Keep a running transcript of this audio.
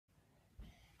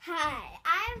Hi,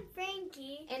 I'm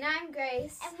Frankie. And I'm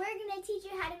Grace. And we're going to teach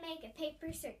you how to make a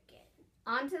paper circuit.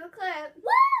 On to the clip.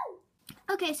 Woo!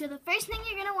 Okay, so the first thing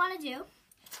you're going to want to do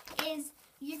is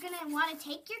you're going to want to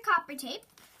take your copper tape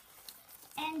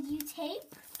and you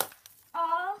tape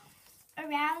all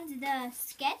around the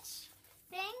sketch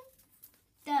thing,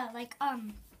 the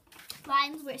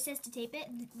lines where it says to tape it,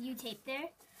 you tape there.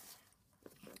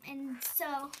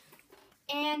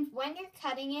 And when you're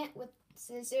cutting it with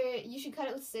scissors, you should cut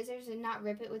it with scissors and not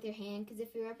rip it with your hand, because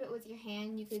if you rip it with your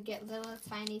hand, you could get little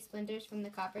tiny splinters from the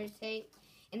copper tape,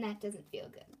 and that doesn't feel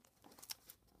good.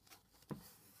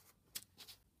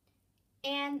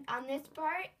 And on this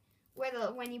part,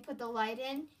 when you put the light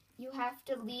in, you have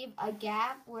to leave a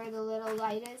gap where the little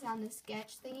light is on the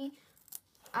sketch thingy,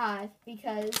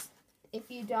 because if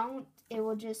you don't, it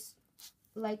will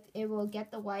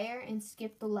get the wire and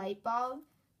skip the light bulb,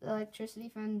 the electricity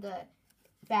from the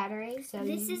battery. So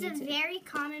this is a very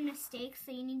common mistake,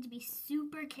 so you need to be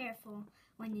super careful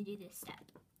when you do this step.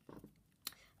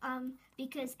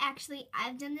 Because actually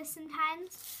I've done this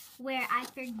sometimes where I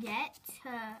forget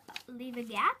to leave a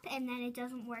gap and then it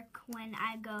doesn't work when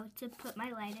I go to put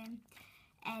my light in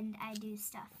and I do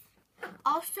stuff.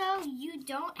 Also, you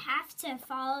don't have to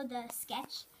follow the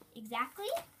sketch exactly.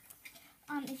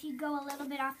 If you go a little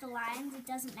bit off the lines, it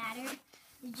doesn't matter.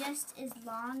 Just as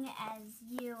long as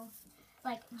you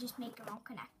just make your own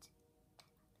connect.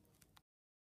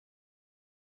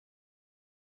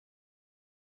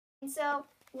 And so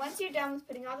once you're done with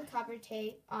putting all the copper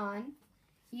tape on,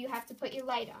 you have to put your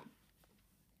light on.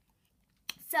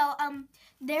 So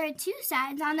there are two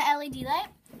sides on the LED light,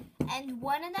 and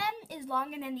one of them is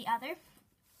longer than the other.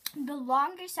 The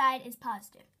longer side is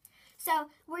positive. So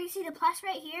where you see the plus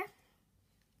right here,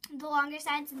 the longer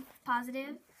side's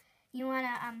positive. You want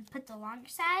to put the longer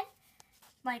side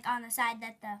on the side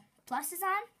that the plus is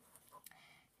on.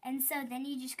 And so then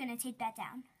you're just going to tape that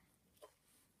down.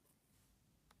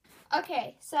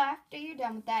 Okay, so after you're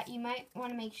done with that, you might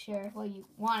want to make sure,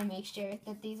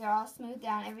 that these are all smoothed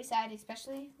down every side,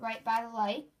 especially right by the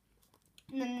light.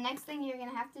 And then the next thing you're going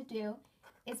to have to do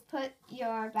is put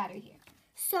your battery here.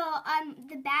 So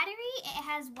the battery, it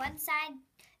has one side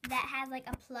that has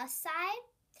a plus side.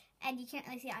 And you can't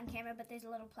really see it on camera, but there's a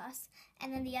little plus.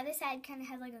 And then the other side kind of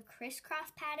has a crisscross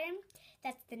pattern.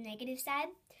 That's the negative side.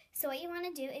 So what you want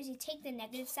to do is you take the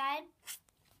negative side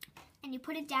and you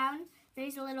put it down.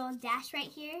 There's a little dash right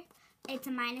here. It's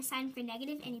a minus sign for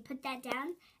negative, and you put that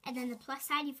down. And then the plus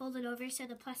side, you fold it over so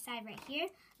the plus side right here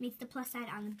meets the plus side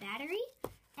on the battery.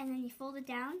 And then you fold it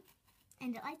down,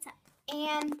 and it lights up.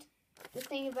 And the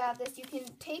thing about this, you can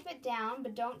tape it down,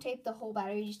 but don't tape the whole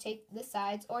battery. You just tape the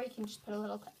sides, or you can just put a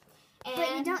little clip.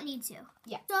 But you don't need to.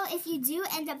 Yeah. So if you do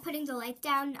end up putting the light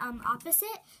down opposite,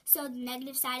 so the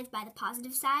negative side is by the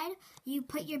positive side, you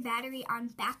put your battery on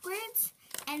backwards,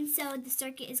 and so the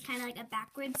circuit is kind of like a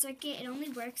backwards circuit. It only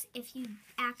works if you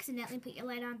accidentally put your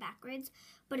light on backwards,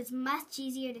 but it's much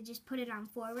easier to just put it on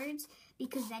forwards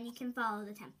because then you can follow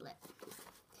the template.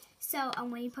 So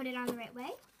when you put it on the right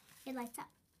way, it lights up.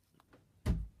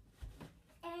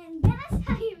 And that's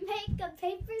how you make a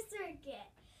paper circuit.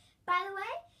 By the way,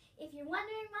 if you're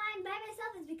wondering why I'm by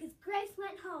myself, it's because Grace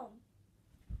went home.